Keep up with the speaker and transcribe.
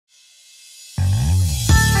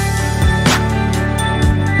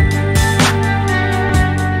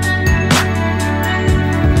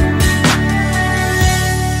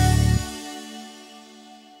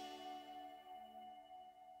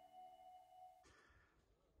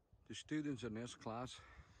The students in this class,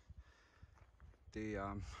 they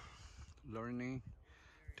learning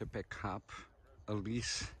to pick up at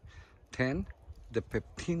least 10 to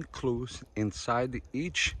 15 clues inside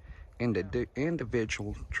each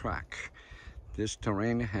individual track. This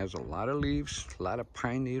terrain has a lot of leaves, a lot of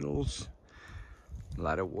pine needles, a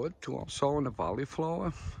lot of wood to also on the valley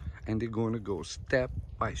floor, and they're going to go step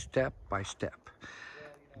by step by step.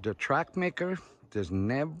 The track maker does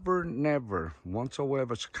never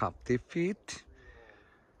whatsoever skip their feet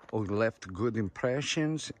or left good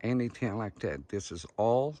impressions, anything like that. This is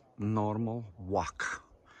all normal walk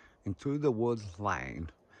into the wood line.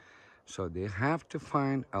 So they have to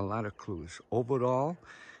find a lot of clues. Overall,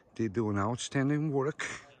 they do an outstanding work,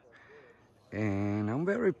 and I'm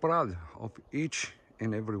very proud of each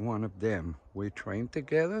and every one of them. We train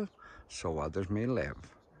together so others may live.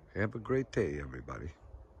 Have a great day, everybody.